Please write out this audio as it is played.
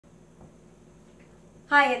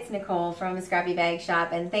Hi, it's Nicole from Scrappy Bag Shop,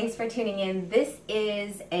 and thanks for tuning in. This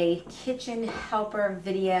is a kitchen helper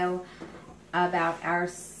video about our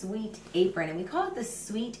sweet apron, and we call it the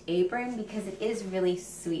sweet apron because it is really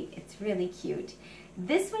sweet. It's really cute.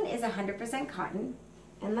 This one is 100% cotton,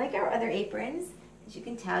 and like our other aprons, as you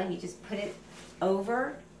can tell, you just put it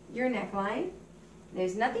over your neckline.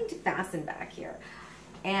 There's nothing to fasten back here.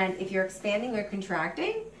 And if you're expanding or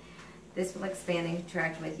contracting, this will expand and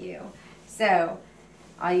contract with you. So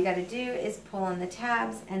all you got to do is pull on the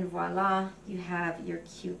tabs and voila, you have your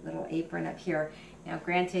cute little apron up here. Now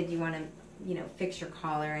granted, you want to fix your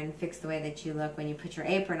collar and fix the way that you look when you put your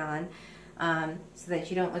apron on, so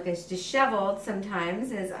that you don't look as disheveled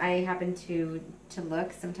sometimes as I happen to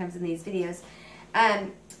look sometimes in these videos.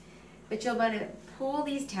 But you'll want to pull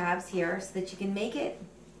these tabs here so that you can make it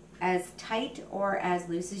as tight or as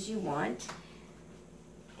loose as you want.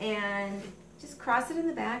 And just cross it in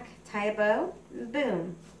the back, tie a bow,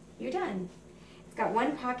 boom, you're done. It's got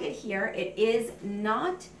one pocket here. It is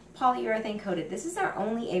not polyurethane coated. This is our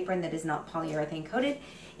only apron that is not polyurethane coated.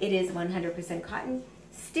 It is 100% cotton.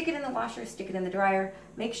 Stick it in the washer, stick it in the dryer.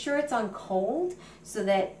 Make sure it's on cold so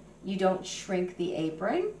that you don't shrink the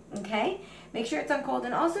apron, okay? Make sure it's on cold,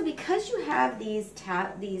 and also because you have these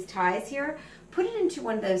ties here, put it into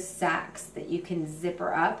one of those sacks that you can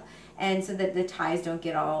zipper up, and so that the ties don't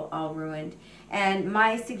get all ruined. And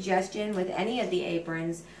my suggestion with any of the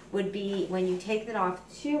aprons would be when you take it off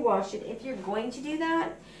to wash it, if you're going to do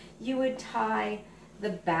that, you would tie the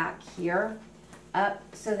back here up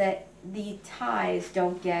so that the ties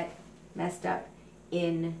don't get messed up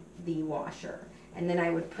in the washer. And then I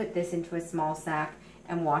would put this into a small sack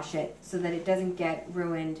and wash it so that it doesn't get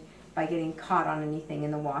ruined by getting caught on anything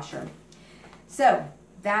in the washer. So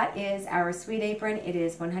that is our sweet apron. It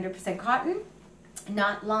is 100% cotton,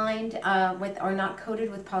 not lined with or not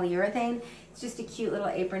coated with polyurethane. It's just a cute little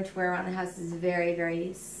apron to wear around the house. It's very,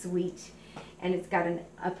 very sweet, and it's got an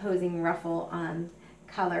opposing ruffle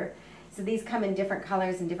color. So these come in different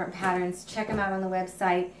colors and different patterns. Check them out on the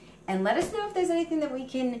website and let us know if there's anything that we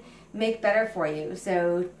can make better for you.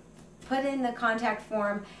 So put in the contact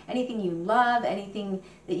form anything you love, anything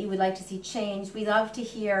that you would like to see changed. We love to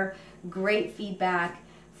hear great feedback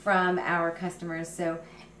from our customers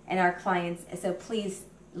and our clients. So please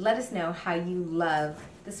let us know how you love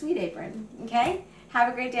the sweet apron, okay?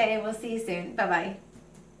 Have a great day. We'll see you soon. Bye-bye.